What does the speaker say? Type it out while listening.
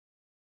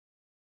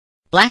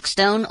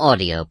Blackstone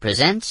Audio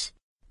presents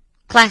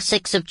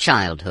Classics of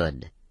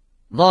Childhood,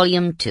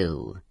 Volume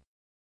 2.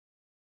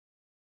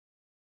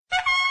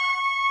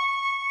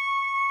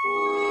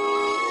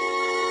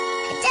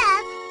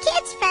 Dub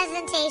Kids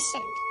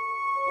Presentation.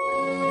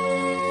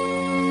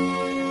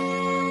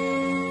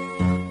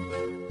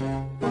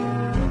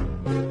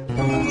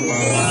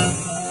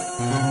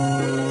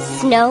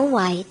 Snow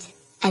White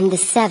and the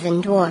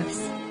Seven Dwarfs.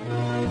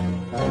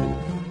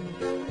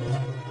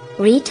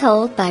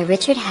 Retold by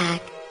Richard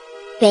Hack,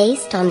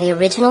 based on the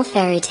original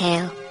fairy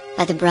tale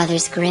by the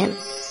Brothers Grimm.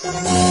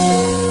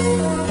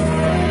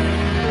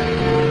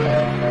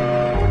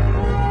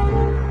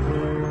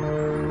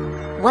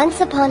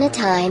 Once upon a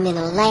time, in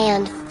a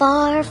land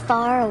far,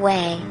 far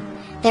away,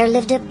 there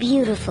lived a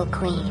beautiful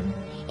queen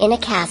in a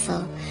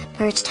castle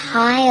perched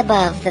high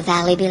above the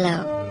valley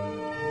below.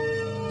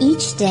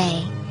 Each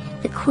day,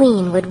 the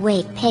queen would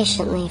wait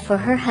patiently for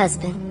her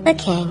husband, the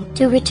king,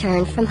 to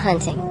return from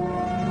hunting.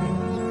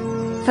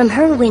 From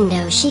her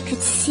window, she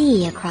could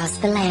see across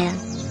the land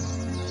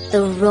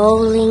the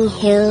rolling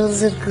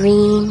hills of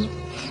green,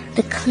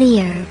 the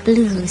clear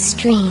blue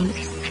stream,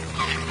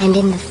 and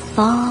in the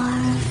far,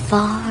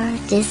 far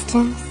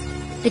distance,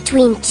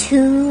 between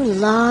two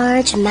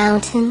large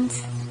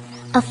mountains,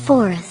 a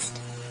forest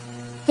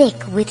thick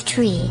with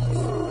trees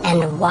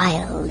and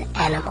wild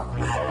animals.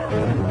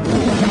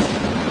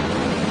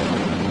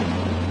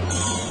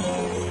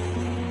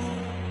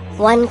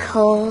 One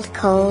cold,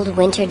 cold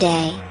winter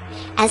day,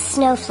 as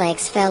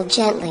snowflakes fell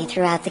gently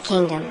throughout the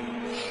kingdom,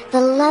 the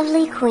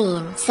lovely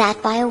queen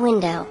sat by a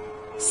window,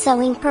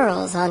 sewing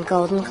pearls on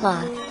golden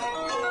cloth.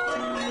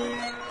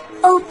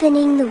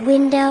 Opening the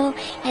window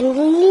and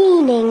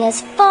leaning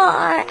as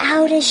far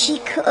out as she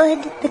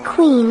could, the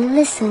queen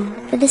listened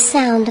for the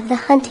sound of the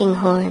hunting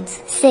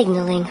horns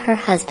signaling her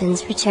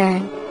husband's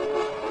return.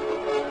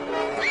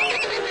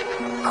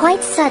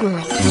 Quite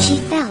suddenly, she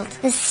felt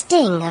the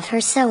sting of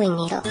her sewing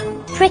needle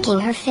pricking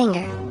her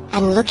finger,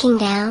 and looking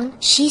down,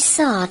 she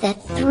saw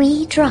that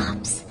 3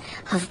 drops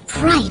of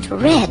bright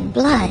red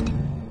blood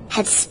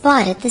had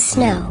spotted the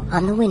snow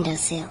on the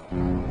windowsill.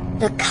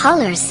 The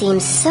color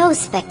seemed so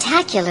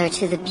spectacular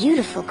to the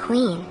beautiful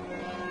queen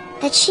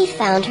that she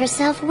found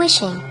herself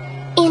wishing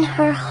in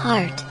her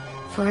heart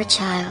for a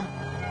child,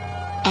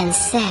 and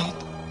said,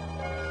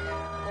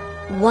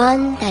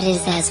 "One that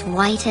is as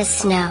white as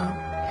snow,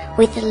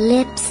 with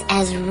lips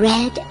as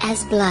red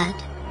as blood,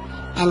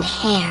 and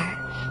hair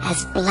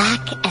as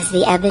black as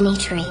the ebony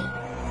tree."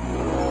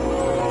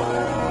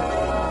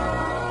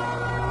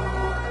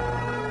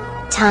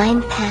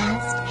 Time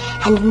passed,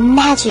 and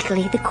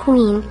magically the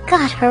queen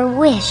got her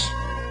wish,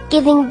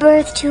 giving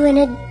birth to an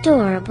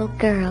adorable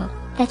girl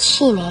that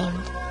she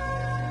named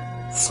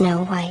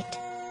Snow White.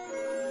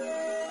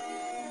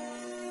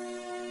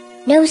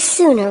 No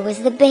sooner was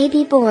the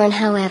baby born,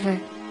 however,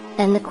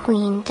 than the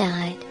queen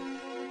died.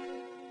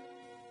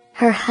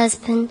 Her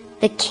husband,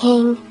 the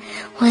king,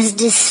 was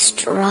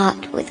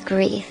distraught with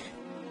grief.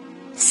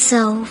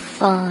 So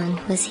fond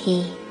was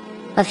he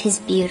of his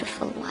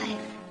beautiful wife.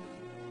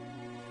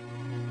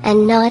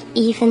 And not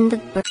even the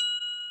bird.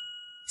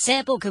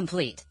 Sample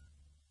complete.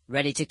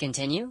 Ready to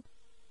continue?